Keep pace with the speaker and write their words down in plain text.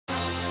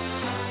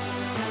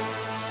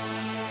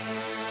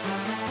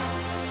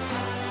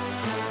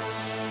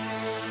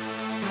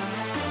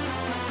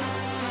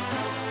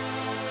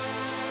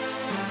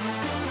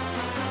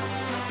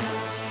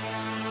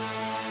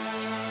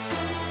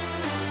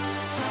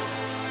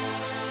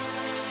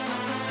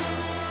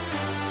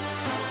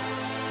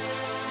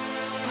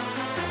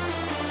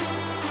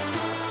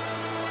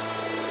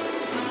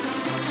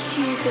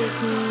I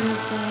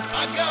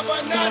got my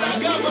nut, I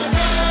got my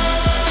nut.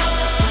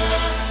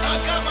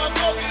 I got my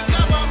focus,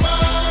 got my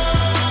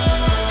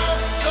mind.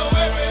 So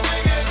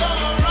everything is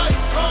alright,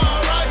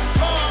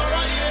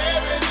 yeah,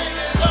 everything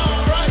is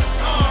alright.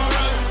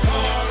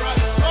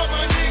 All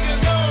my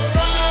niggas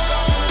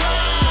alright,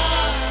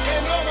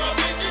 and all my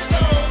bitches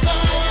on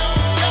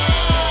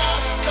time.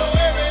 So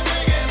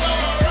everything is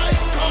alright,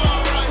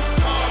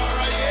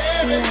 yeah,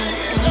 everything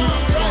is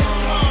alright.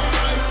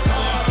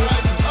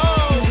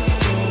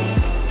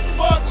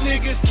 Fuck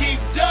niggas keep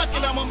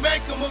ducking, I'ma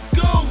make him a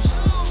goose.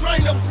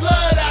 Drain the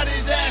blood out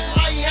his ass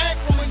while he hang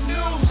from his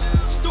noose.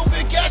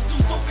 Stupid cats do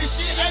stupid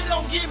shit, they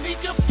don't get me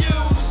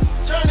confused.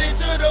 Turn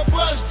into the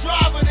bus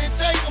driver, then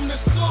take him to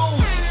school.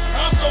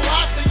 I'm so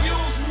hot to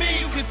use me,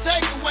 you can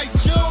take away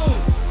June.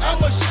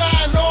 I'ma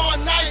shine all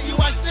night, you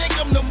might think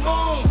I'm the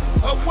moon.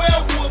 A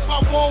werewolf, I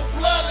want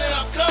blood and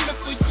I'm coming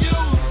for you.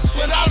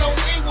 But I don't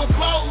eat with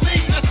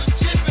police, that's a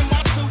chip in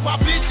my tooth.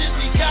 My bitches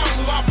be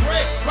counting my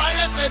bread right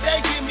after they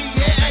give me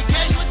head.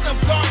 Engage with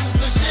them gardens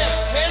and shit.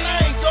 Man,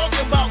 I ain't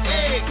talking about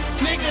eggs.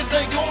 Niggas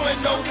ain't going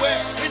nowhere.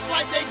 It's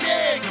like they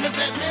dead, cause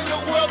that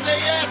little world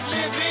they ass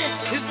live in.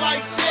 It's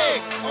like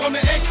sick. On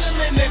the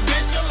excellent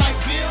adventure, like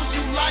bills,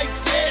 you like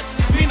tests.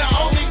 Being the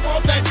only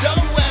one that don't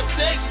you have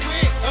sex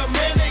with. A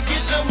man that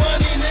get the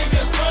money,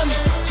 niggas funny.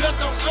 Just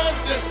don't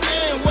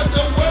understand what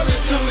the world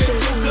is coming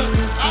to. Cause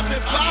I've been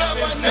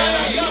popping that.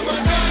 I got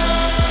my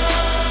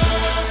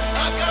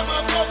I got my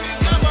focus,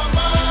 got my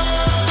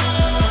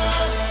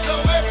mind. So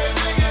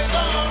everything is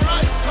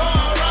alright,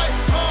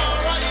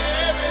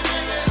 yeah,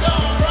 everything is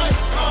alright.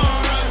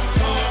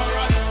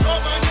 All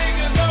my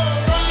niggas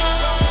alright,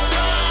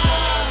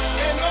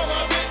 and all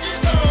my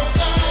bitches on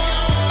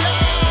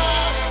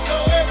time. So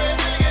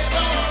everything is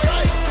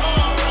alright,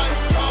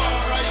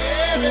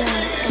 yeah,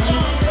 everything is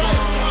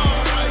alright.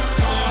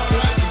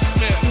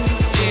 Smith,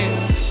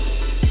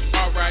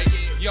 yeah. Alright,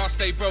 y'all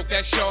stay broke,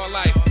 that's your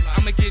life.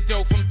 I'ma get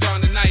dope from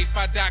dawn to night. If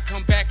I die,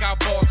 come back, I'll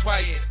ball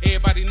twice.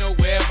 Everybody know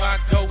wherever I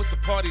go, it's a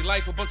party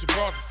life, a bunch of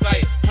bras in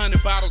sight.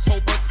 100 bottles,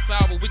 whole bunch of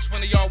sour. Which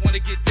one of y'all wanna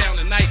get down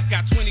tonight?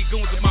 Got 20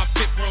 goons in my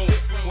fit room.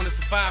 Wanna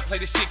survive, play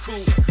this shit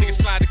cool.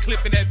 Niggas slide the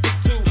clip in that big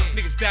two.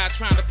 Niggas die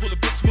trying to pull a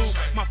bitch move.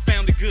 My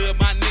family good,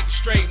 my nigga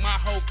straight. My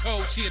whole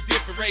code, she a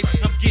different race.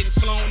 I'm getting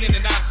flown in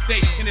and out of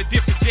state. In a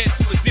different jet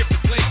to a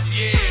different place,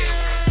 yeah.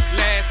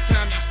 Last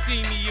time you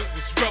see me, it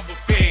was rubber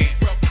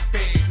bands.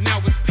 Now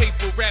it's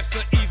paper wraps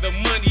or either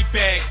money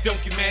bags.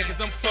 Don't get mad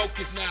cause I'm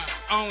focused.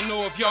 I don't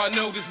know if y'all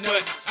know this,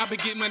 but I've been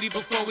getting money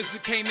before it's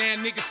a K-Man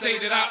niggas say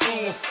that I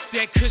own.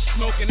 That kush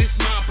smoking, it's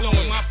mind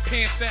blowing. My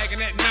pants sagging,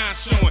 that nine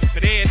showing.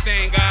 But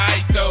everything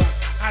alright though,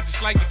 I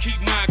just like to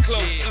keep mine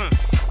close.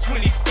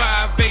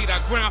 25-8, I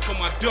grind for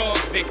my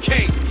dogs that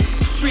can't.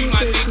 Free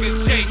my nigga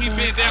Jay, he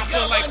been down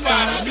for like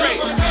 5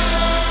 straight.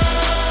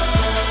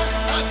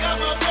 I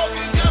got my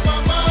focus, got my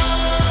mind.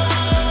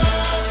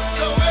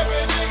 So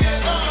everything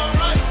is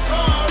alright,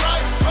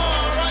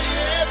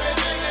 yeah,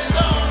 everything is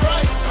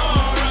alright.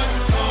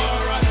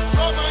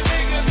 All my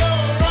niggas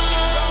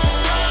alright,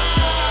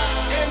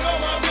 and all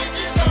my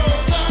bitches on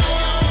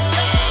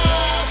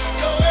time.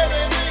 So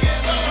everything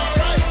is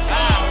alright,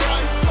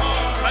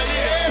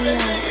 yeah,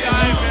 everything is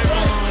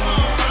alright.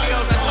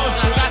 I told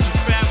you I got you,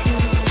 fam.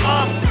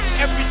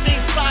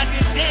 Everything's fine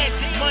and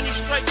dandy. Money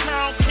straight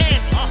crown candy.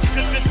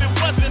 Cause if it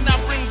wasn't, I'd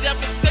bring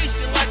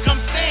devastation like I'm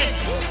Sandy.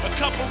 A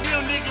couple real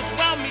niggas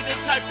round me, the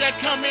type that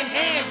come in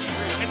handy.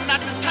 And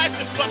not the type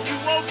that fuck you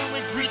over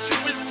and greet you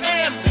as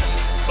family.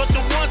 But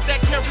the ones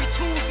that carry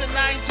tools, and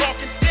I ain't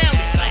talking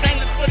Stanley.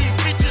 Stainless for these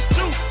bitches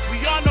too.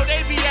 We all know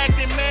they be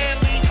acting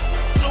manly.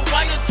 So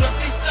why you trust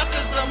these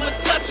suckers? I'm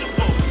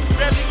untouchable.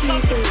 Barely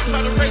comfortable.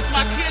 Try to raise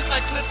my kids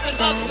like Clifton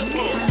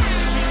Huxtable.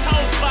 These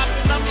hoes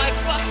bopping, I'm like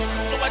fuck it.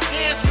 So I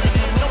dance with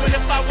it. Knowing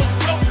if I was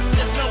broke,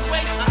 there's no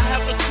way I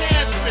have a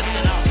chance with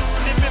it.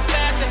 Living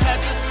fast, it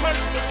has its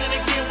perks, but then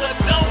again, what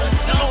don't?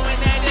 Knowing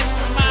that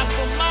extra mind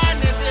for mine,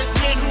 and there's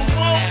men who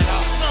won't.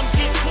 Some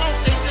get cloned,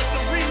 they just a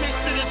remix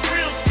to this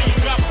real shit.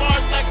 Drop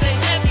bars like they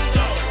heavy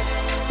though.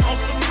 On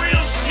some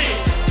real shit.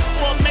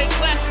 Sport make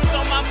classics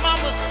on my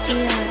mama,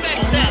 just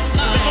respect that.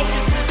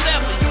 Focus this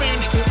ever, you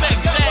ain't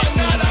expect that.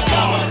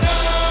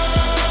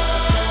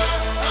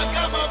 I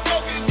got my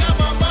focus, got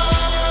my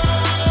mind.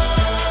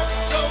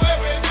 So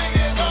everything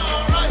is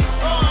alright,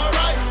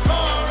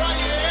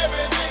 yeah,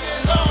 everything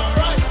is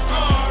alright.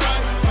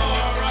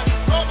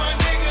 All my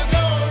niggas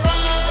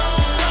alright,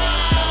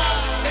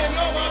 and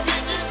all my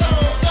bitches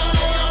on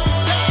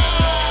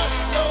time.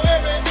 So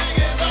everything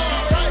is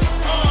alright,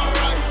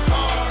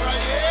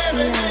 yeah,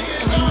 everything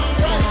is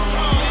alright.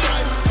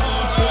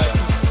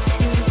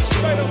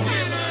 Straight up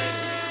here, man.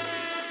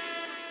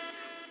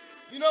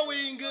 You know we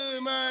eating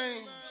good,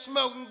 man.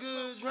 Smoking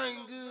good,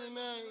 drinking good,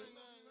 man.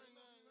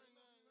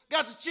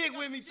 Got your chick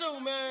with me too,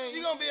 man.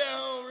 She gonna be at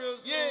home real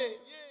soon. Yeah.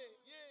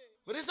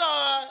 But it's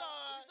alright.